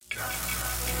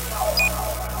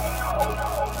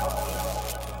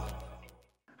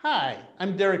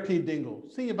I'm Derek P. Dingle,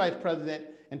 Senior Vice President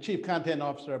and Chief Content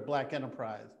Officer of Black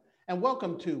Enterprise, and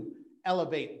welcome to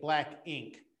Elevate Black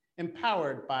Inc.,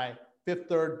 empowered by Fifth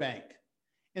Third Bank.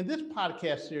 In this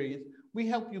podcast series, we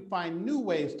help you find new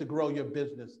ways to grow your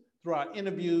business through our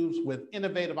interviews with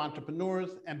innovative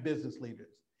entrepreneurs and business leaders.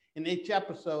 In each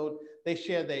episode, they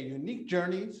share their unique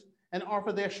journeys and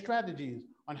offer their strategies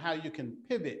on how you can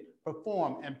pivot,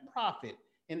 perform, and profit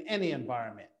in any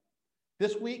environment.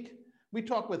 This week, we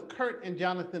talk with Kurt and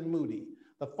Jonathan Moody,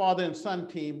 the father and son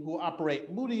team who operate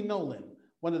Moody Nolan,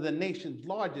 one of the nation's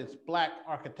largest Black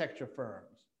architecture firms.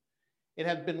 It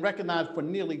has been recognized for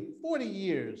nearly 40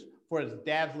 years for its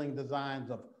dazzling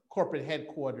designs of corporate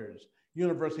headquarters,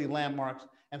 university landmarks,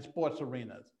 and sports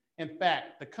arenas. In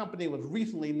fact, the company was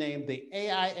recently named the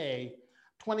AIA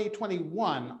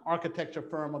 2021 Architecture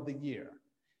Firm of the Year.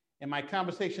 In my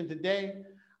conversation today,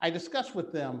 I discussed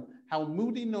with them how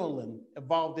Moody Nolan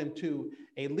evolved into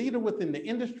a leader within the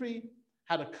industry,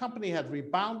 how the company has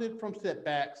rebounded from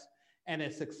setbacks, and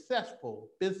a successful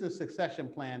business succession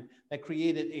plan that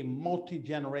created a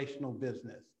multi-generational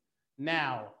business.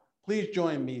 Now, please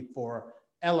join me for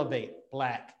Elevate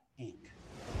Black Inc.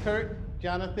 Kurt,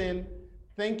 Jonathan,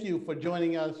 thank you for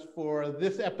joining us for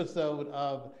this episode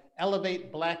of Elevate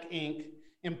Black Inc.,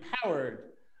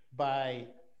 empowered by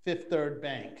Fifth Third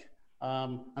Bank.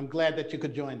 I'm glad that you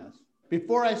could join us.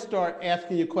 Before I start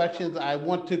asking you questions, I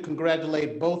want to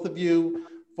congratulate both of you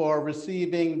for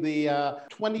receiving the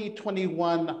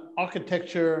 2021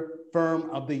 Architecture Firm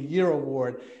of the Year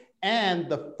Award and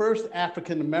the first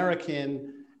African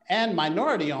American and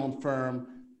minority-owned firm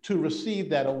to receive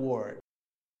that award.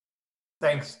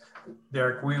 Thanks,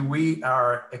 Derek. We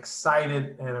are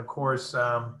excited and, of course,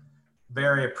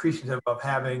 very appreciative of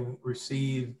having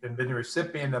received and been the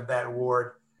recipient of that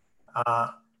award.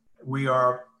 We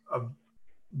are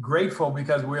grateful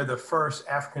because we're the first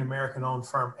African-American owned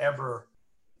firm ever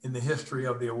in the history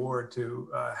of the award to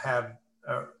have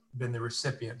been the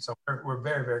recipient. So we're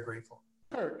very, very grateful.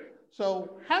 Kurt,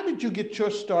 so how did you get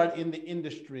your start in the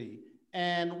industry?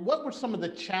 And what were some of the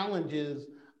challenges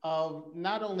of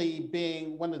not only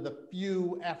being one of the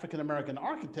few African-American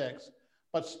architects,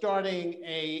 but starting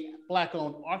a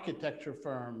Black-owned architecture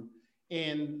firm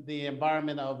in the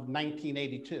environment of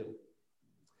 1982?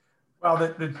 Well,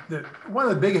 one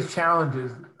of the biggest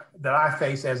challenges that I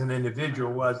faced as an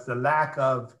individual was the lack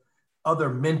of other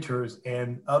mentors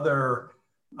and other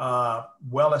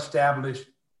well-established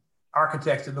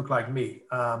architects that look like me.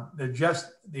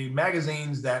 The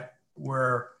magazines that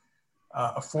were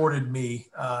afforded me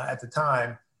at the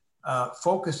time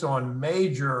focused on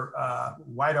major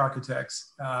white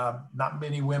architects, not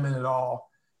many women at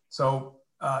all. So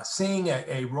seeing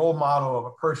a role model of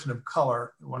a person of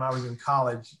color when I was in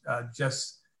college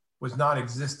just was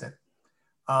non-existent.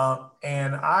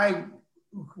 And I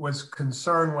was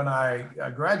concerned when I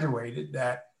graduated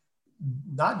that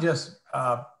not just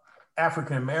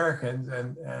African Americans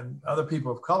and other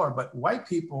people of color, but white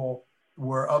people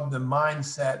were of the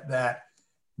mindset that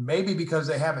maybe because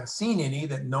they haven't seen any,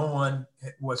 that no one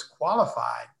was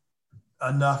qualified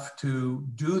enough to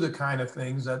do the kind of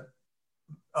things that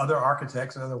other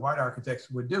architects and other white architects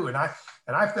would do. And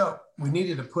I felt we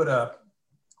needed to put a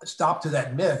stop to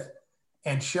that myth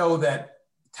and show that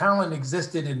talent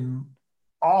existed in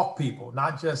all people,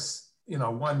 not just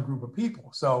one group of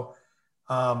people. So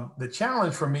the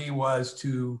challenge for me was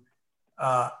to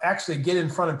actually get in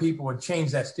front of people and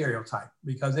change that stereotype,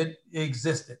 because it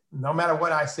existed. No matter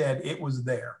what I said, it was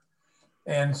there.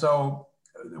 And so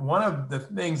one of the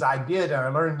things I did, and I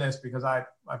learned this because I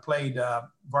played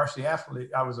varsity athlete.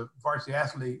 I was a varsity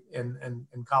athlete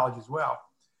in college as well.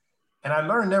 And I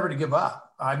learned never to give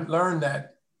up. I learned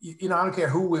that, I don't care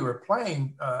who we were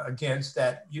playing against,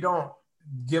 that you don't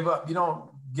give up. You don't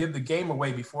give the game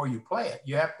away before you play it.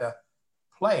 You have to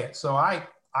play it. So I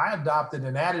adopted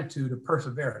an attitude of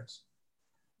perseverance.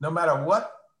 No matter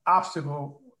what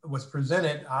obstacle was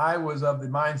presented, I was of the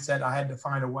mindset I had to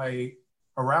find a way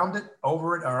around it,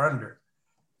 over it, or under it.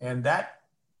 And that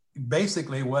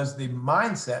basically was the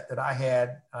mindset that I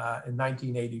had in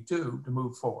 1982 to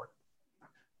move forward.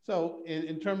 So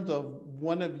in terms of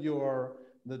one of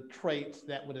the traits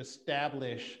that would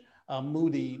establish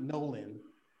Moody Nolan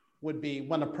would be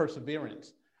one of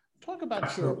perseverance. Talk about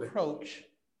Absolutely. Your approach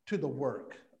to the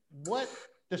work. What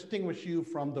distinguishes you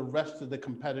from the rest of the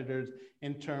competitors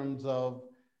in terms of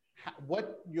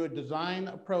what your design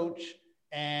approach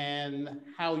and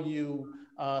how you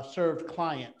served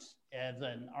clients as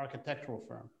an architectural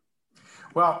firm?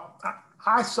 Well,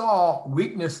 I saw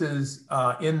weaknesses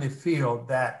in the field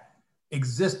that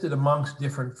existed amongst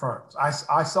different firms.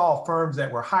 I saw firms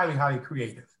that were highly, highly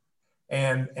creative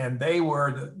and they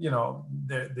were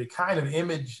the kind of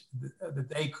image that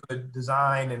they could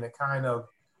design and the kind of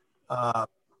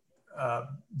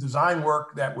design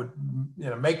work that would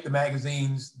make the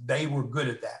magazines. They were good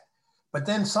at that. But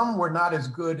then some were not as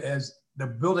good as the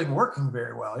building working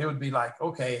very well. It would be like,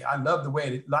 okay, I love the way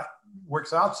it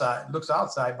looks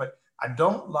outside, but I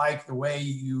don't like the way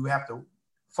you have to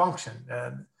function.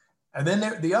 And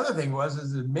then the other thing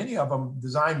is that many of them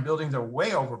designed buildings are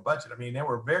way over budget. I mean, they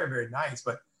were very, very nice,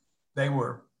 but they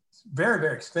were very,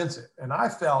 very expensive. And I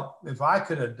felt if I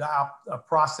could adopt a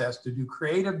process to do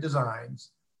creative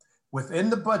designs within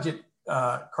the budget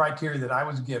criteria that I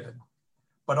was given,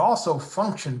 but also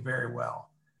function very well,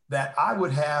 that I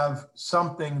would have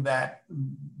something that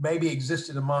maybe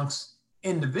existed amongst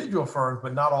individual firms,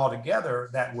 but not all together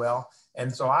that well.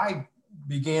 And so I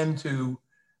began to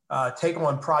take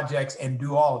on projects and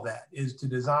do all of that, is to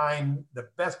design the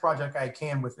best project I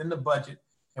can within the budget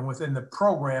and within the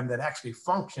program that actually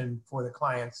function for the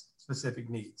client's specific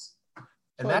needs.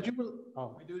 And that's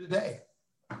what we do today.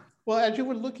 Well, as you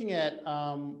were looking at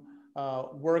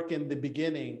work in the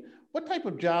beginning, what type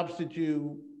of jobs did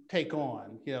you take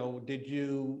on? Did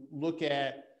you look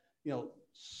at,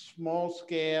 small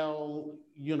scale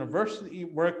university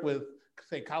work with,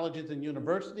 say, colleges and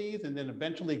universities, and then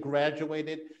eventually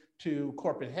graduated to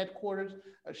corporate headquarters?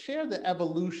 Share the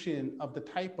evolution of the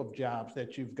type of jobs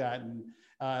that you've gotten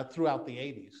throughout the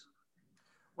 80s.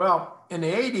 Well, in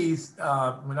the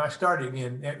 80s, when I started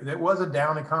there was a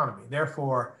down economy.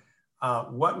 Therefore,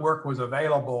 what work was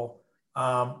available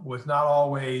was not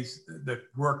always the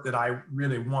work that I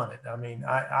really wanted. I mean,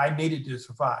 I needed to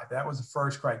survive. That was the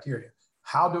first criteria.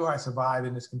 How do I survive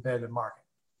in this competitive market?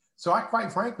 So I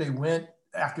quite frankly went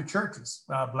after churches,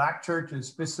 Black churches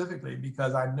specifically,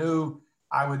 because I knew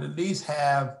I would at least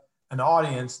have an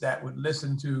audience that would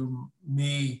listen to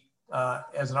me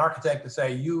as an architect to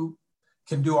say, you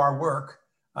can do our work,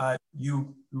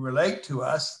 you relate to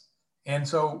us. And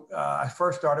so I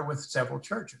first started with several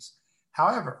churches.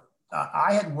 However,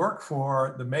 I had worked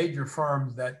for the major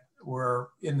firms that were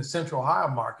in the Central Ohio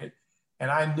market, and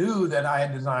I knew that I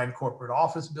had designed corporate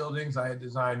office buildings. I had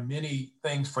designed many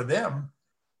things for them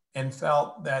and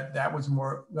felt that that was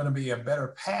going to be a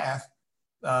better path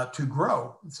to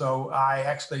grow. So I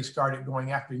actually started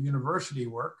going after university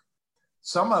work,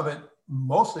 some of it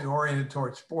mostly oriented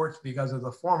towards sports, because as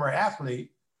a former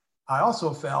athlete, I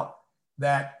also felt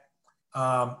that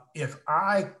if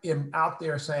I am out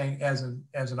there saying as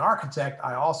an architect,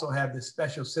 I also have this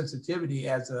special sensitivity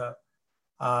as a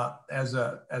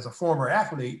former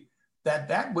athlete,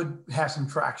 that would have some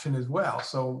traction as well.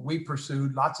 So we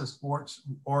pursued lots of sports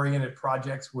oriented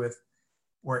projects with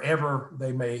wherever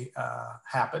they may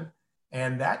happen.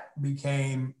 And that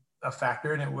became a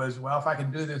factor. And it was, well, if I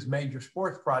can do this major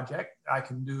sports project, I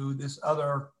can do this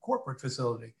other corporate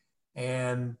facility.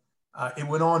 And it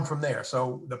went on from there.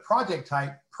 So the project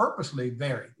type purposely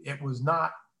varied. It was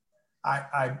not,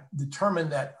 I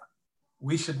determined that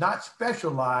we should not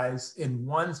specialize in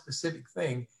one specific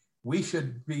thing. We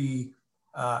should be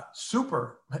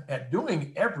super at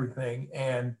doing everything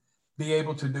and be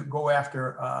able to go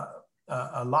after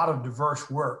a lot of diverse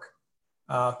work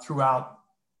throughout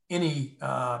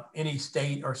any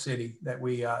state or city that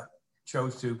we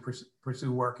chose to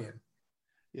pursue work in.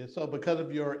 Yeah, so because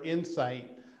of your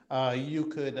insight, you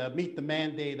could meet the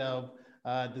mandate of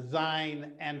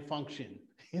design and function,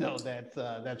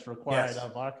 that's required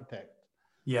of architects.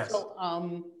 Yes.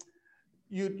 So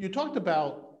you talked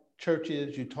about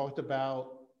churches, you talked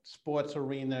about sports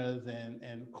arenas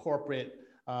and corporate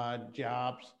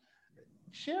jobs.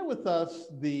 Share with us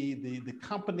the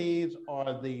companies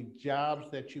or the jobs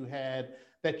that you had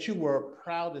that you were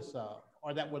proudest of,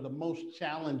 or that were the most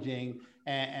challenging,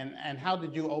 and how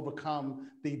did you overcome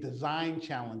the design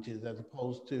challenges as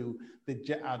opposed to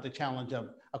the challenge of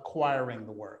acquiring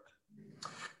the work?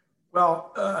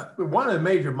 Well, one of the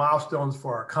major milestones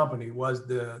for our company was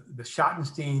the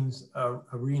Schottenstein's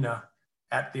Arena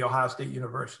at The Ohio State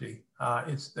University.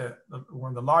 It's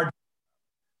one of the largest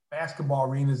basketball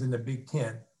arenas in the Big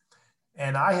Ten.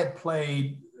 And I had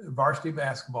played varsity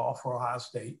basketball for Ohio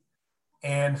State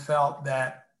and felt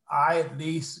that I at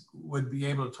least would be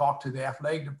able to talk to the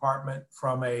athletic department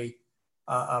from a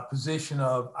position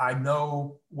of, I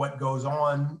know what goes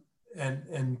on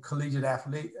in collegiate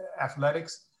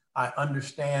athletics. I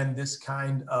understand this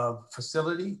kind of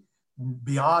facility.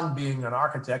 Beyond being an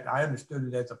architect, I understood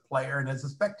it as a player and as a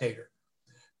spectator.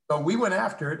 So we went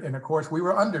after it. And of course, we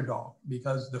were underdog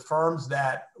because the firms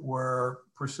that were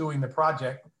pursuing the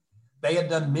project, they had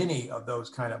done many of those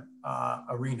kind of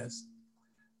arenas.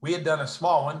 We had done a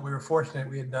small one. We were fortunate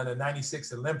we had done a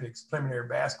 96 Olympics preliminary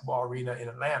basketball arena in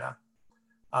Atlanta.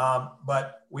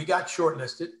 But we got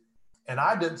shortlisted, and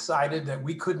I decided that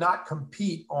we could not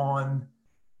compete on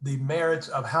the merits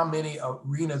of how many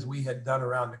arenas we had done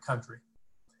around the country,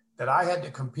 that I had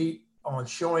to compete on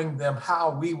showing them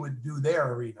how we would do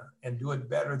their arena and do it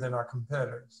better than our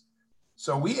competitors.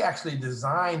 So we actually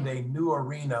designed a new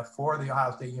arena for The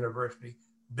Ohio State University,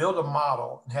 built a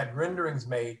model, and had renderings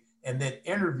made, and then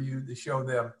interviewed to show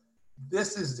them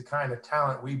this is the kind of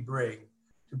talent we bring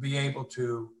to be able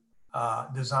to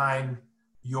design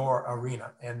your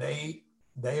arena. And they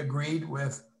agreed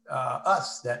with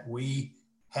us that we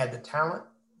had the talent,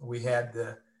 we had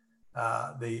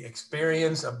the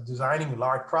experience of designing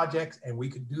large projects, and we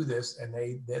could do this, and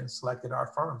they then selected our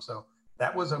firm. So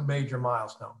that was a major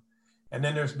milestone. And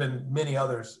then there's been many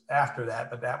others after that,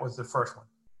 but that was the first one.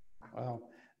 Wow.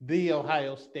 The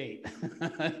Ohio State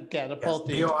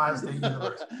catapulting. Yes, the Ohio State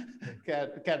University.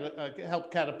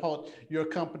 Helped catapult your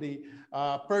company.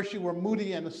 First you were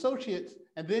Moody and Associates,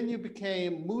 and then you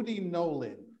became Moody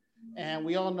Nolan. And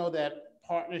we all know that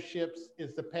partnerships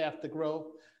is the path to growth.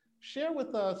 Share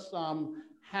with us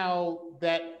how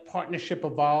that partnership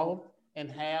evolved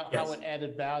and how it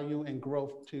added value and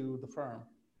growth to the firm.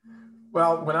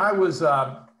 Well, when I was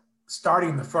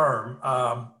starting the firm,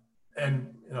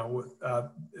 and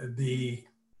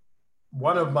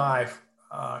one of my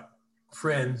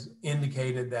friends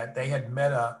indicated that they had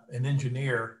met an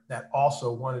engineer that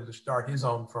also wanted to start his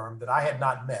own firm that I had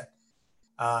not met,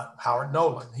 Howard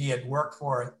Nolan. He had worked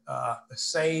for the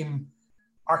same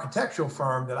architectural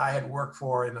firm that I had worked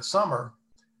for in the summer,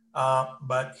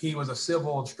 but he was a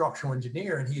civil and structural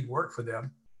engineer, and he'd worked for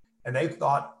them. And they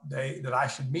thought that I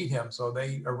should meet him. So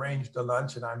they arranged a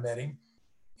lunch, and I met him.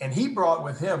 And he brought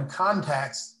with him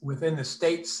contacts within the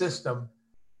state system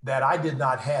that I did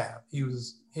not have. He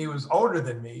was older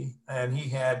than me, and he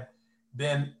had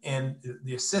been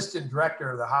the assistant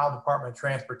director of the Ohio Department of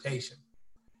Transportation.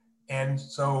 And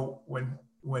so when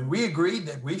we agreed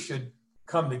that we should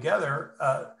come together,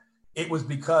 it was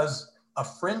because a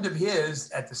friend of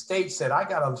his at the state said, I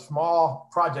got a small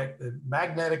project, the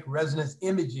magnetic resonance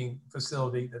imaging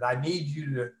facility that I need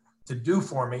you to do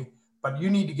for me, but you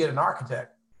need to get an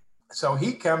architect. So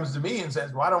he comes to me and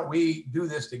says, why don't we do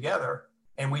this together?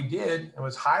 And we did. It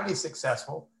was highly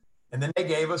successful. And then they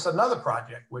gave us another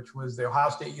project, which was the Ohio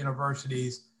State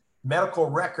University's Medical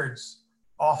Records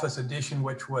Office Edition,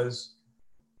 which was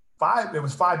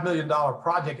 $5 million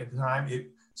project at the time.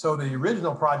 So the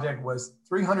original project was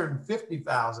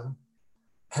 $350,000.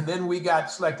 And then we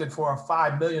got selected for a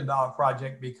 $5 million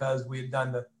project because we had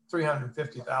done the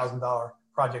 $350,000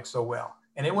 project so well.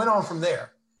 And it went on from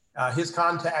there. His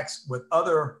contacts with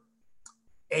other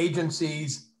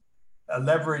agencies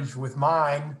leveraged with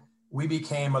mine, we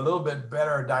became a little bit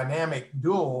better dynamic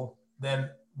duo than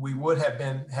we would have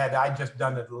been had I just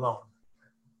done it alone.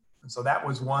 And so that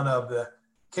was one of the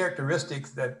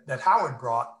characteristics that Howard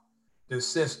brought to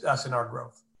assist us in our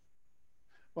growth.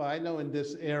 Well, I know in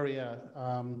this area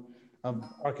of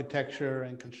architecture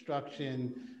and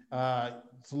construction,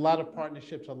 it's a lot of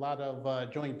partnerships, a lot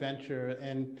of joint venture.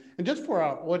 And just for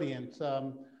our audience,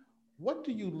 what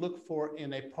do you look for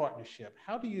in a partnership?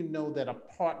 How do you know that a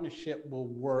partnership will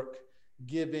work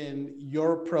given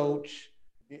your approach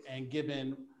and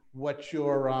given what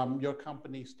your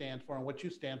company stands for and what you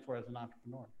stand for as an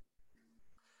entrepreneur?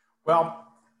 Well,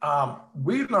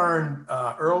 we learned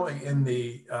early in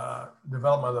the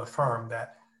development of the firm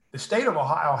that the state of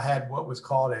Ohio had what was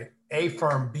called A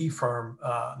firm, B firm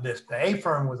list. The A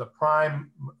firm was a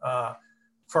prime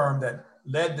firm that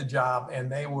led the job,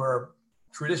 and they were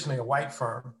traditionally a white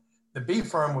firm. The B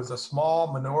firm was a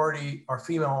small minority or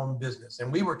female-owned business, and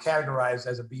we were categorized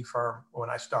as a B firm when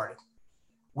I started.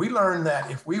 We learned that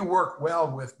if we worked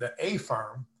well with the A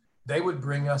firm, they would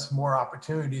bring us more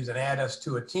opportunities and add us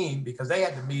to a team because they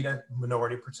had to meet a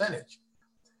minority percentage.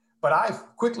 But I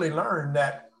quickly learned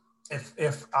that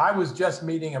if I was just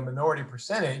meeting a minority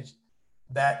percentage,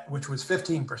 which was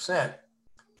 15%,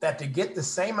 that to get the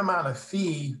same amount of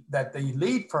fee that the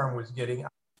lead firm was getting,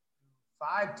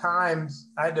 5 times,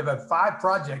 I had to have 5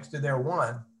 projects to their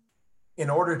 1 in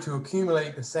order to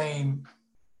accumulate the same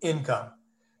income.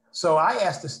 So I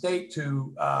asked the state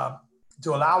to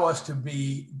allow us to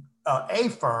be a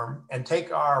firm and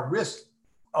take our risk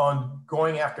on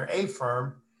going after a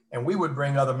firm, and we would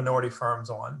bring other minority firms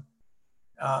on.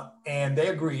 And they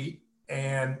agreed.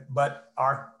 But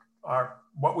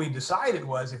what we decided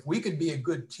was if we could be a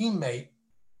good teammate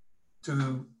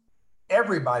to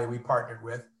everybody we partnered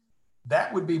with,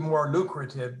 that would be more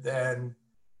lucrative than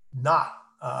not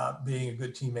being a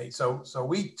good teammate. So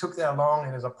we took that along,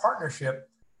 and as a partnership,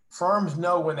 firms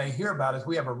know when they hear about us,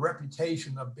 we have a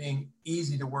reputation of being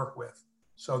easy to work with.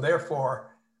 So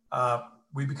therefore,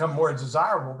 we become more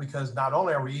desirable because not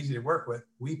only are we easy to work with,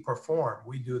 we perform,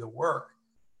 we do the work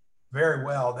very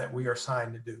well that we are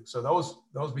signed to do. So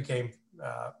those became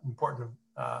important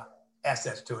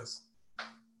assets to us.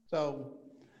 So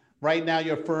right now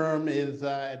your firm is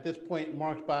at this point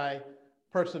marked by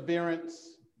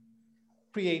perseverance,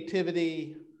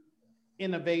 creativity,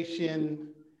 innovation,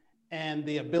 and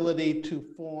the ability to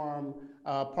form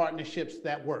partnerships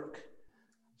that work.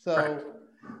 So,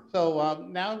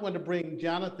 now I'm going to bring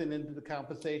Jonathan into the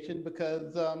conversation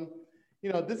because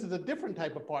this is a different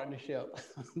type of partnership.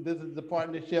 This is a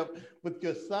partnership with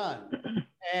your son.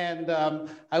 And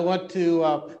I want to,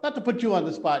 not to put you on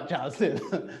the spot, Jonathan,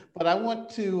 but I want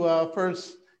to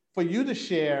first for you to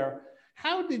share,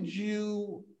 how did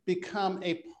you become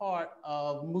a part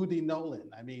of Moody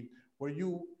Nolan? I mean, were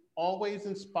you always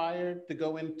inspired to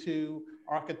go into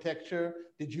architecture?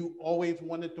 Did you always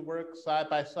wanted to work side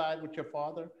by side with your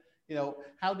father?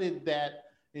 How did that,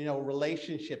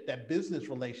 relationship, that business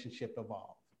relationship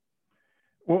evolve?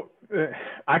 Well,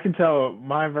 I can tell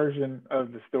my version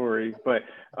of the story, but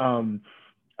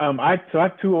I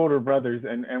have two older brothers,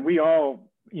 and we all,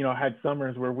 had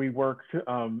summers where we worked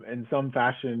in some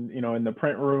fashion, in the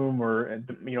print room or,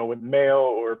 with mail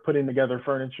or putting together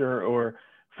furniture or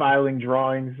filing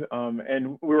drawings.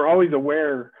 And we were always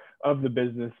aware of the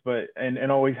business,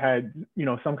 and always had,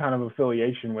 some kind of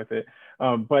affiliation with it.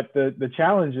 But the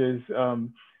challenge is,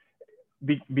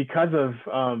 because of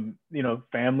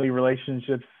family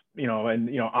relationships,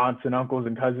 and aunts and uncles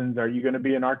and cousins, are you going to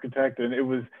be an architect? And it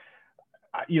was,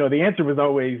 the answer was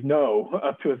always no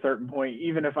up to a certain point,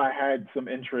 even if I had some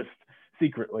interest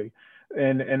secretly.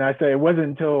 And I say it wasn't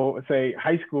until, say,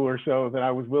 high school or so that I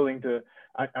was willing to,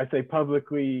 I say,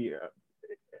 publicly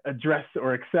address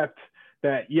or accept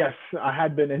that, yes, I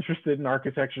had been interested in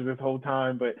architecture this whole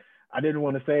time, but I didn't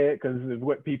want to say it because of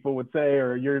what people would say,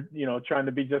 or you're, trying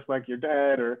to be just like your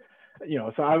dad, or,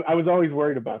 so I was always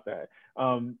worried about that.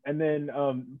 And then,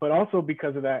 but also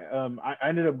because of that, I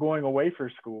ended up going away for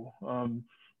school.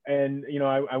 And,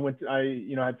 I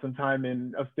had some time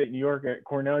in upstate New York at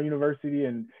Cornell University,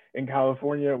 and in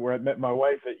California, where I met my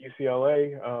wife at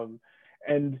UCLA.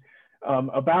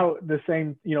 About the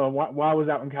same, while I was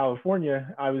out in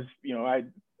California, I was, I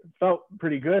felt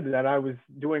pretty good that I was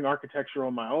doing architecture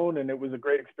on my own, and it was a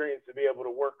great experience to be able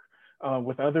to work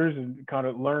with others and kind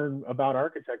of learn about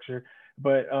architecture.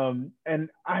 But and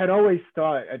I had always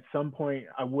thought at some point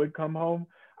I would come home.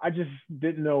 I just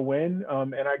didn't know when.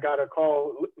 And I got a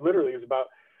call, literally it was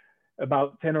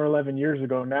about 10 or 11 years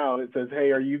ago now. It says,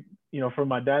 "Hey, are you, from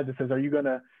my dad, that says, are you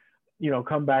gonna,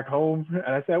 come back home?"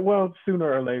 And I said, "Well,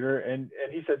 sooner or later." And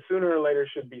he said, "Sooner or later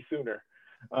should be sooner."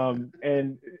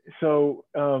 And so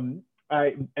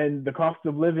and the cost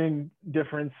of living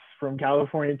difference from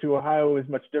California to Ohio is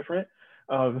much different.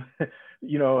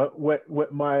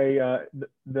 What my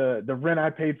the rent I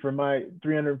paid for my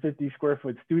 350 square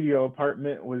foot studio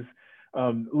apartment was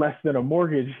less than a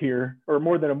mortgage here, or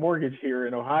more than a mortgage here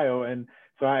in Ohio. And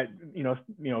so I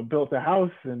built a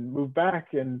house and moved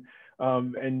back, and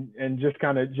just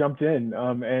kind of jumped in.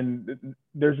 And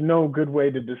there's no good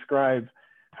way to describe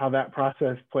how that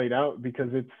process played out, because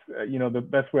it's, the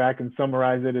best way I can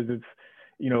summarize it is it's,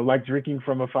 like drinking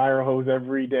from a fire hose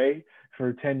every day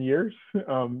for 10 years.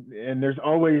 And there's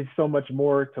always so much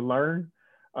more to learn.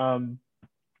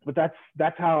 But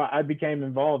that's how I became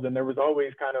involved. And there was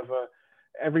always kind of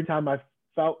every time I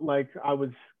felt like I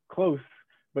was close,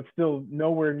 but still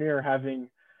nowhere near having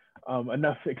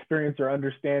enough experience or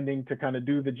understanding to kind of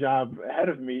do the job ahead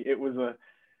of me, it was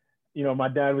my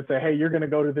dad would say, "Hey, you're going to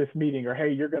go to this meeting," or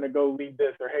 "Hey, you're going to go lead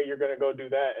this," or "Hey, you're going to go do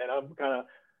that." And I'm kind of,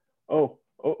 "Oh,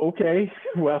 okay,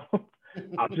 well,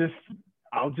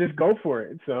 I'll just go for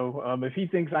it." So if he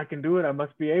thinks I can do it, I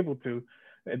must be able to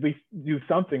at least do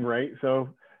something right. So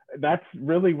that's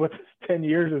really what 10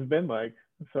 years has been like,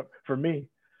 so for me.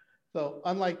 So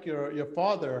unlike your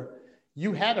father,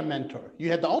 you had a mentor. You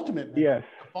had the ultimate mentor, yes.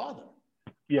 your father.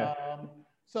 Yes.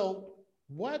 So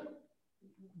what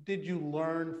did you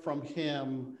learn from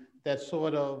him that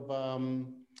sort of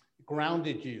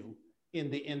grounded you in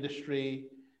the industry?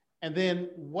 And then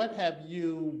what have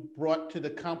you brought to the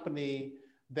company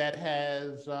that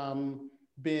has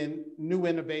been new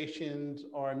innovations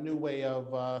or a new way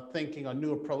of thinking, or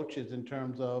new approaches in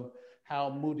terms of how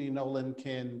Moody Nolan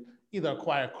can either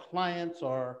acquire clients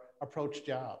or approach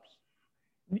jobs?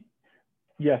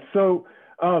 Yes. So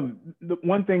The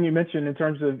one thing you mentioned in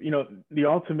terms of, the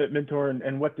ultimate mentor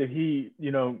and what did he,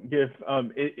 give,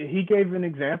 he gave an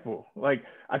example. Like,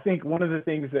 I think one of the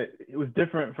things that it was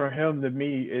different for him than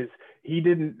me is he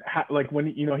didn't have, like when,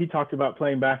 he talked about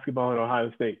playing basketball at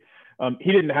Ohio State.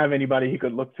 He didn't have anybody he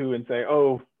could look to and say,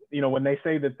 oh, when they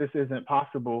say that this isn't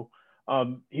possible,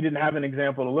 he didn't have an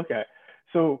example to look at.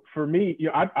 So for me,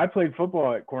 I played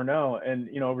football at Cornell and,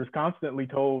 was constantly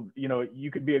told, you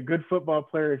could be a good football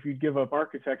player if you give up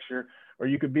architecture, or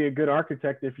you could be a good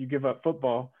architect if you give up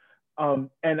football.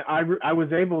 And I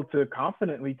was able to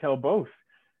confidently tell both.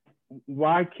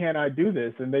 Why can't I do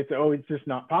this? And they said, oh, it's just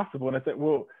not possible. And I said,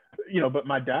 well, but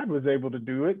my dad was able to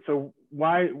do it. So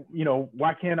why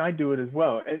can't I do it as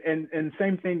well? And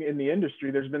same thing in the industry.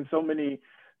 There's been so many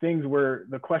things where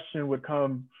the question would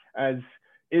come as,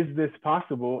 is this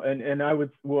possible? And I would,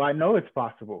 well, I know it's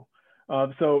possible.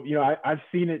 So, I've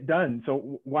seen it done.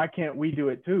 So why can't we do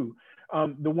it too?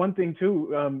 The one thing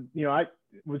too, I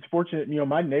was fortunate,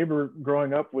 my neighbor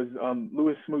growing up was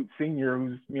Louis Smoot Sr.,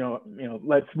 who's,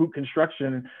 led Smoot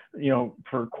Construction,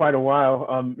 for quite a while,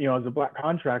 as a Black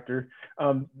contractor.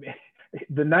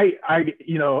 The night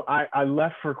I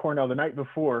left for Cornell the night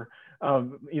before,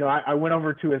 I went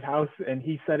over to his house and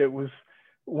he said it was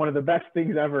one of the best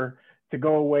things ever to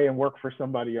go away and work for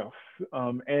somebody else.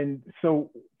 And so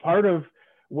part of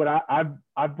what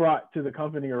I brought to the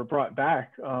company, or brought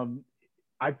back,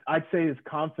 I'd say is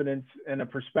confidence and a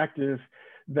perspective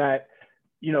that,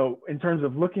 in terms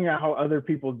of looking at how other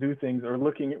people do things, or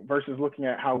looking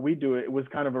at how we do it, it was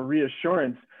kind of a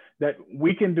reassurance that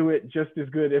we can do it just as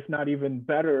good, if not even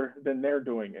better than they're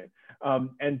doing it.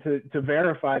 And to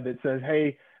verify that says,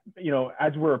 hey,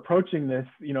 as we're approaching this,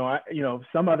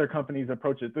 some other companies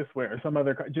approach it this way, or some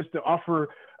other, just to offer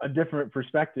a different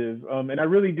perspective. And I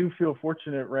really do feel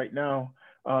fortunate right now,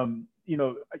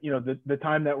 the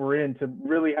time that we're in, to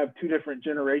really have two different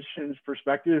generations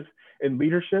perspectives in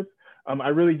leadership. I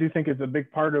really do think it's a big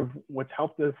part of what's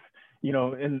helped us,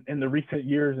 in the recent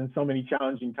years and so many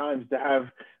challenging times, to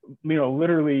have,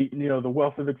 literally, the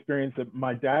wealth of experience that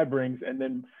my dad brings, and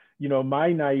then,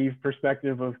 my naive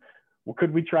perspective of, well,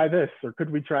 could we try this, or could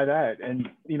we try that? And,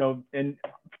 and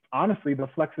honestly, the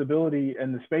flexibility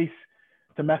and the space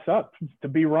to mess up, to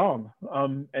be wrong,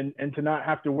 and to not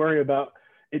have to worry about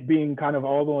it being kind of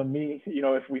all on me,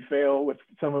 if we fail with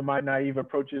some of my naive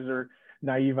approaches or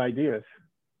naive ideas.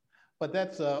 But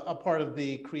that's a part of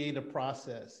the creative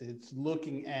process. It's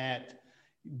looking at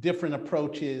different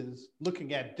approaches,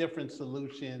 looking at different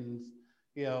solutions.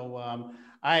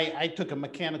 I took a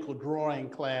mechanical drawing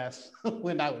class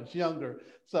when I was younger,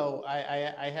 so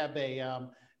I have an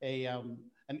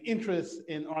interest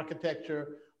in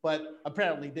architecture, but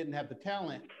apparently didn't have the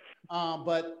talent.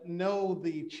 But know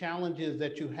the challenges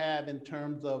that you have in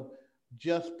terms of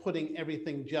just putting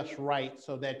everything just right,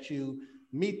 so that you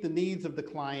meet the needs of the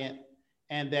client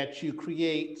and that you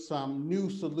create some new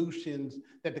solutions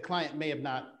that the client may have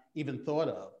not even thought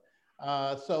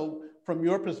of. So from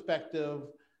your perspective,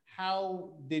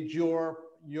 how did your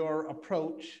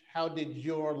approach, how did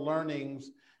your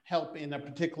learnings help in a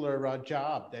particular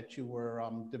job that you were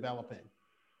developing?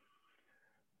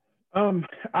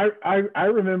 I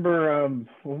remember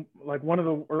like one of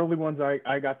the early ones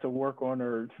I got to work on,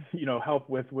 or help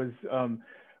with, was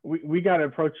we got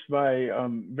approached by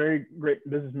very great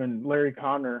businessman Larry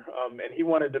Connor, and he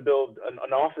wanted to build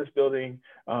an office building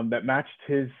that matched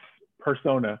his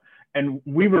persona, and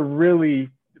we were really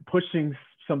pushing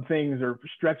some things, or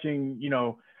stretching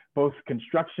both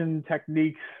construction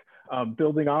techniques,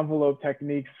 building envelope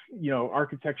techniques,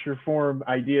 architecture form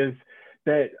ideas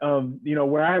that,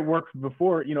 where I worked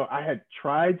before, I had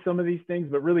tried some of these things,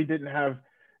 but really didn't have,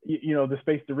 the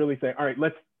space to really say, all right,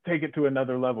 let's take it to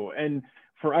another level. And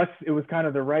for us, it was kind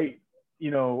of the right,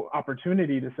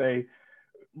 opportunity to say,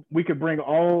 we could bring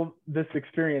all this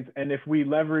experience. And if we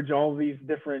leverage all these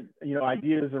different,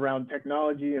 ideas around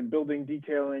technology and building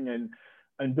detailing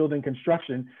and building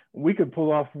construction, we could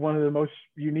pull off one of the most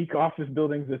unique office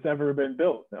buildings that's ever been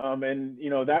built. And,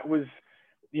 that was,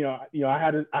 I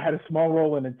had a small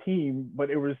role in a team,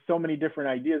 but it was so many different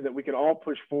ideas that we could all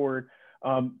push forward,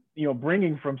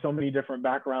 bringing from so many different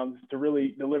backgrounds to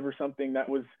really deliver something that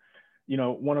was,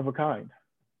 one of a kind.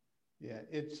 Yeah,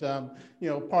 it's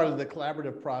part of the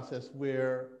collaborative process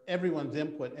where everyone's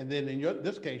input, and then in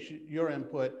this case, your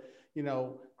input,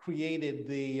 created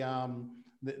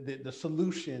the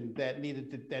solution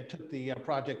that took the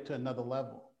project to another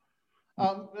level.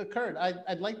 Kurt,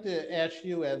 I'd like to ask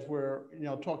you, as we're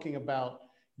talking about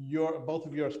both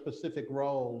of your specific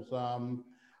roles.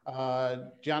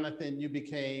 Jonathan, you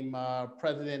became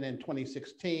president in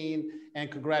 2016,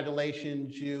 and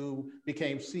congratulations, you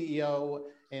became CEO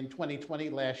in 2020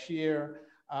 last year.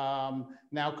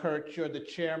 Now, Kurt, you're the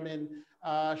chairman.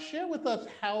 Share with us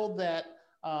how that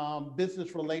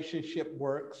business relationship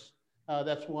works.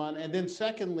 That's one. And then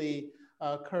secondly,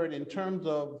 Kurt, in terms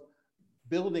of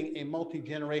building a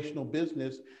multi-generational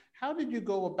business, how did you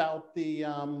go about the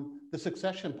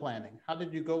succession planning? How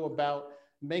did you go about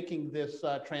making this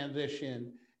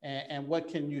transition, and what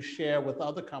can you share with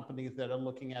other companies that are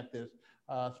looking at this,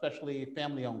 especially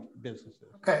family-owned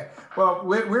businesses? Okay, well,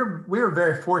 we're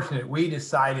very fortunate. We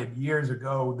decided years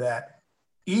ago that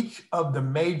each of the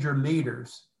major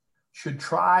leaders should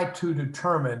try to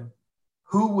determine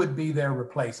who would be their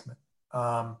replacement.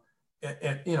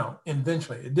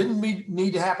 Eventually, it didn't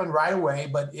need to happen right away,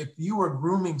 but if you were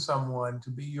grooming someone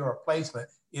to be your replacement,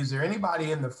 is there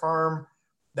anybody in the firm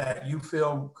that you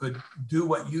feel could do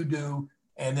what you do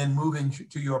and then move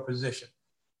into your position?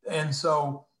 And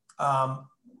so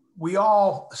we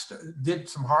all did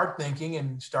some hard thinking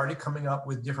and started coming up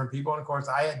with different people. And of course,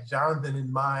 I had Jonathan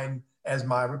in mind as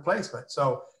my replacement.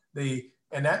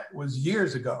 And that was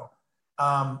years ago.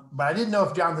 But I didn't know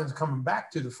if Jonathan was coming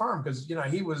back to the firm because,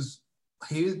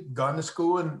 he had gone to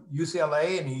school in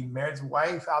UCLA and he married his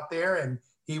wife out there, and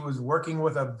he was working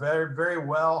with a very, very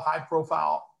well, high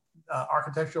profile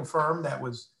architectural firm that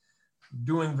was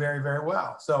doing very, very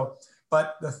well. So,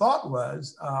 but the thought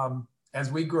was,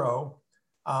 as we grow,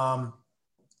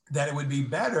 that it would be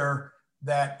better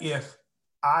that if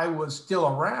I was still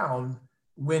around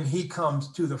when he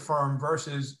comes to the firm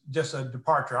versus just a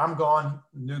departure. I'm gone,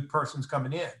 new person's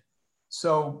coming in.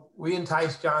 So we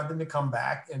enticed Jonathan to come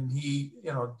back, and he,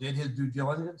 did his due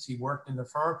diligence. He worked in the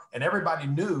firm, and everybody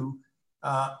knew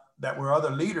that were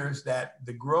other leaders that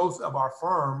the growth of our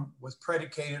firm was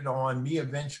predicated on me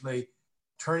eventually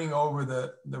turning over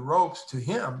the ropes to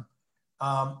him,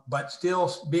 but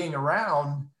still being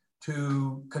around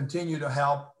to continue to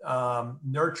help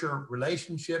nurture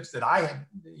relationships that I had,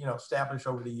 established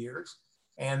over the years,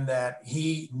 and that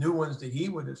new ones that he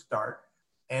would start.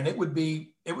 And it would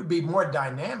be more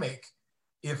dynamic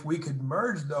if we could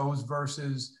merge those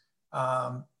versus,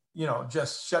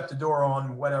 just shut the door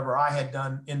on whatever I had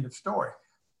done, end of story.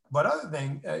 But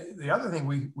the other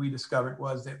thing we discovered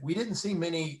was that we didn't see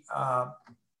many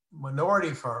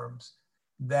minority firms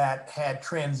that had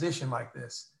transition like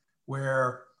this,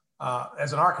 where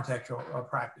as an architectural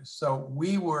practice. So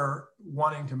we were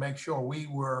wanting to make sure we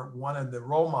were one of the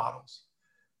role models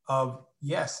of,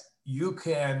 yes, you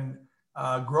can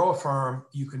grow a firm,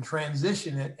 you can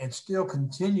transition it and still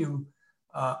continue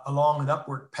along an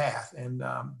upward path. And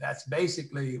that's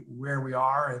basically where we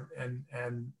are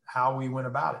and how we went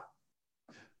about it.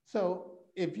 So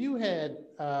if you had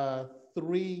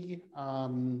three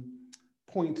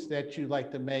points that you'd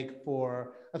like to make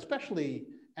for especially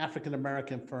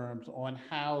African-American firms on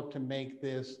how to make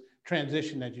this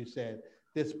transition, as you said,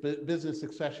 this business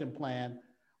succession plan,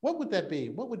 what would that be?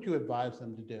 What would you advise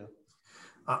them to do?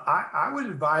 I would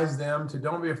advise them to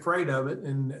don't be afraid of it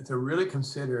and to really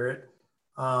consider it.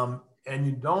 And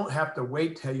you don't have to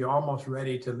wait till you're almost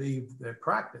ready to leave the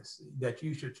practice, that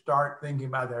you should start thinking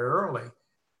about that early.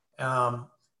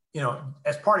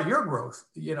 As part of your growth,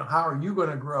 how are you going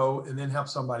to grow and then help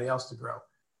somebody else to grow?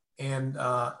 And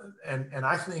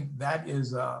I think that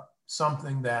is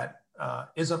something that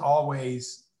isn't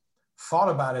always thought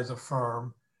about as a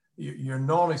firm. You're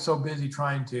normally so busy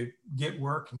trying to get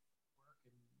work,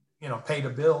 pay the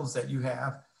bills that you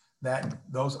have, that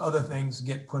those other things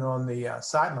get put on the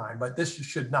sideline. But this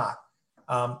should not.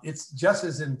 It's just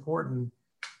as important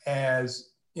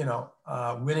as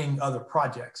winning other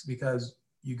projects, because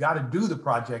you got to do the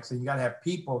projects and you got to have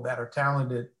people that are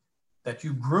talented, that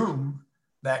you groom,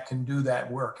 that can do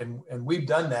that work. And we've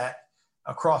done that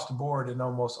across the board in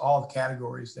almost all the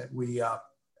categories that we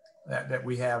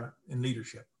have in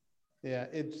leadership. Yeah,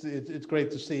 it's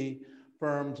great to see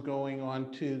firms going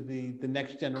on to the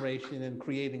next generation and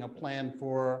creating a plan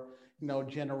for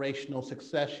generational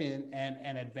succession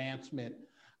and advancement.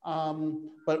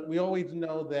 But we always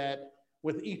know that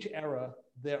with each era,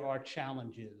 there are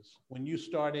challenges. When you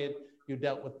started, you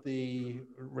dealt with the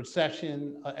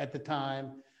recession at the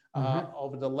time.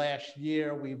 Over the last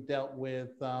year, we've dealt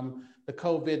with the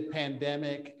COVID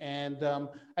pandemic. And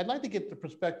I'd like to get the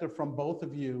perspective from both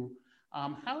of you.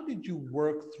 How did you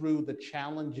work through the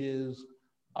challenges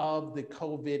of the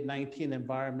COVID-19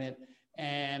 environment,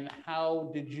 and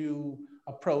how did you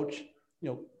approach,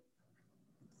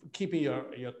 keeping your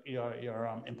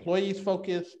employees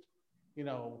focused,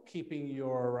 keeping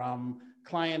your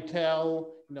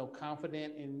clientele,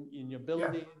 confident in your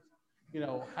abilities,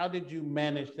 how did you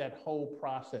manage that whole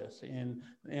process in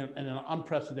an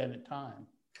unprecedented time?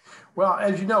 Well,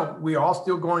 as you know, we're all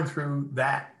still going through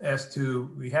that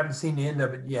we haven't seen the end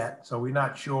of it yet. So we're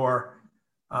not sure,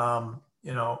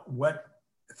 what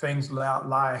things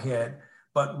lie ahead.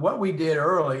 But what we did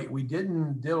early, we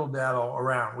didn't diddle-daddle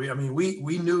around.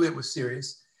 We knew it was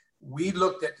serious. We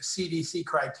looked at the CDC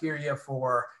criteria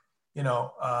for,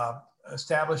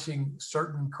 establishing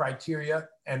certain criteria,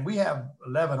 and we have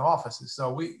 11 offices.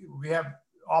 So we have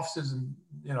offices in,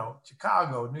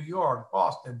 Chicago, New York,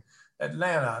 Boston,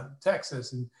 Atlanta,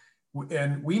 Texas, and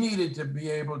we needed to be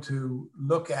able to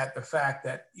look at the fact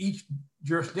that each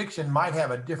jurisdiction might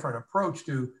have a different approach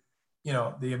to,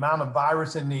 the amount of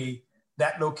virus in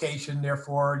that location.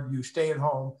 Therefore, you stay at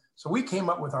home. So we came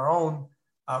up with our own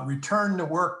return to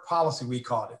work policy, we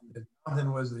called it.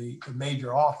 Jonathan was the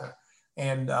major author,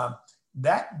 and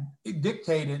that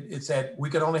dictated. It said we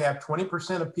could only have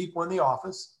 20% of people in the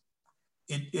office.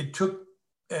 It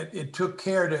took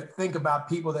care to think about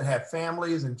people that had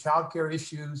families and childcare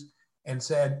issues, and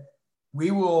said, we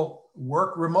will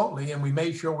work remotely. And we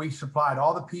made sure we supplied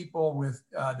all the people with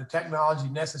the technology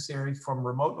necessary from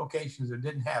remote locations that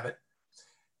didn't have it.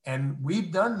 And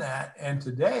we've done that. And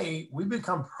today we've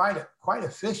become quite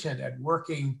efficient at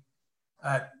working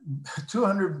at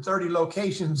 230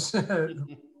 locations.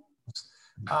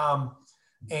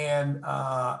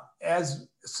 As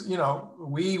you know,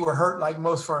 we were hurt like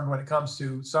most firms when it comes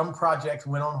to some projects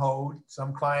went on hold.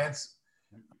 Some clients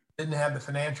didn't have the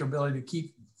financial ability to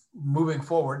keep moving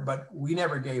forward, but we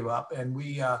never gave up, and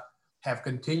we have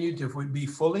continued to be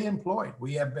fully employed.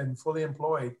 We have been fully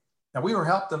employed. Now, we were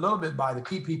helped a little bit by the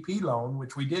PPP loan,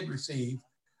 which we did receive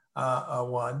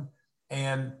one,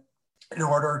 and in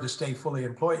order to stay fully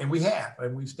employed, and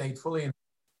we've stayed fully employed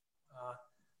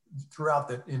throughout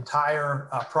the entire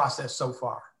process so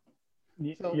far.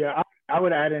 Yeah, I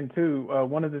would add in too.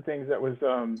 One of the things that was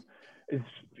is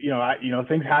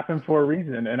things happen for a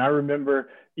reason, and I remember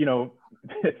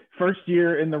first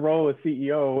year in the role as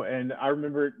CEO, and I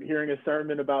remember hearing a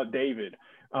sermon about David,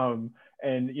 and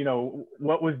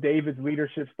what was David's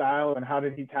leadership style, and how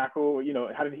did he tackle,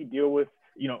 how did he deal with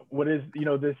what is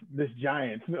this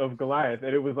giant of Goliath,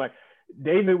 and it was like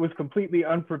David was completely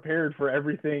unprepared for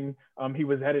everything he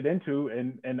was headed into,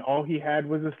 and all he had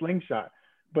was a slingshot,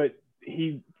 but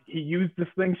he used the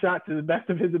slingshot to the best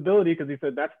of his ability, because he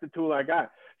said, that's the tool I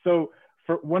got. So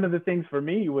for one of the things for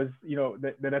me was,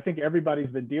 that I think everybody's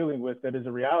been dealing with, that is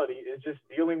a reality, is just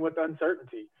dealing with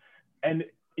uncertainty. And,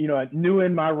 I knew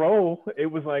in my role, it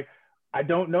was like, I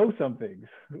don't know some things,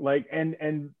 like, and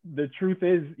the truth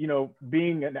is,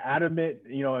 being an adamant,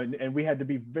 and we had to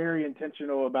be very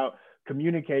intentional about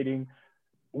communicating.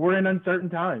 We're in uncertain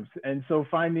times. And so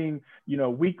finding,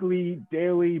 weekly,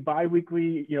 daily,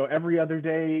 bi-weekly, every other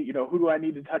day, who do I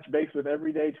need to touch base with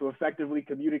every day to effectively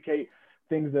communicate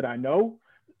things that I know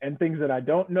and things that I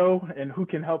don't know, and who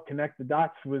can help connect the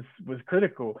dots was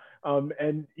critical.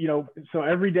 And, so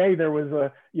every day there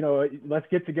was let's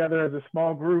get together as a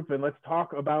small group and let's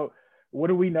talk about, what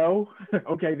do we know?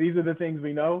 Okay, these are the things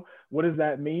we know. What does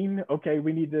that mean? Okay,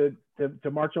 we need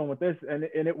to march on with this. And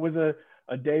it was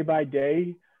a day by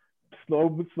day,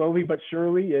 slowly but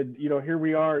surely. And, here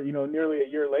we are, nearly a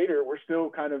year later, we're still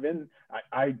kind of in,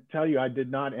 I tell you, I did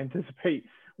not anticipate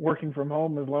working from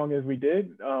home as long as we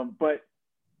did. But,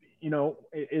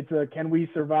 it's can we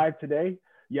survive today?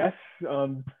 Yes.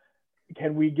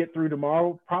 Can we get through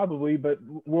tomorrow? Probably, but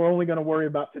we're only going to worry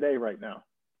about today right now.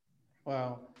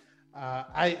 Wow.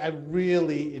 I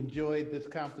really enjoyed this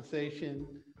conversation.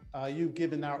 You've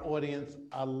given our audience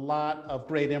a lot of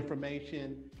great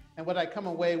information. And what I come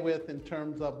away with in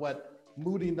terms of what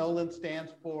Moody Nolan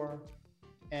stands for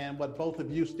and what both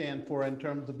of you stand for in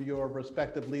terms of your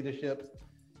respective leaderships: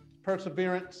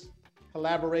 perseverance,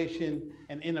 collaboration,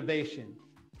 and innovation.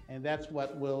 And that's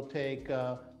what will take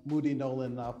Moody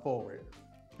Nolan forward.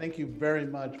 Thank you very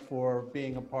much for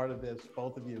being a part of this,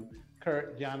 both of you.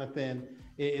 Kurt, Jonathan,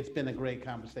 it's been a great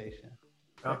conversation.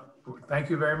 Thank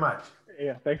you very much.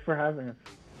 Yeah, thanks for having us.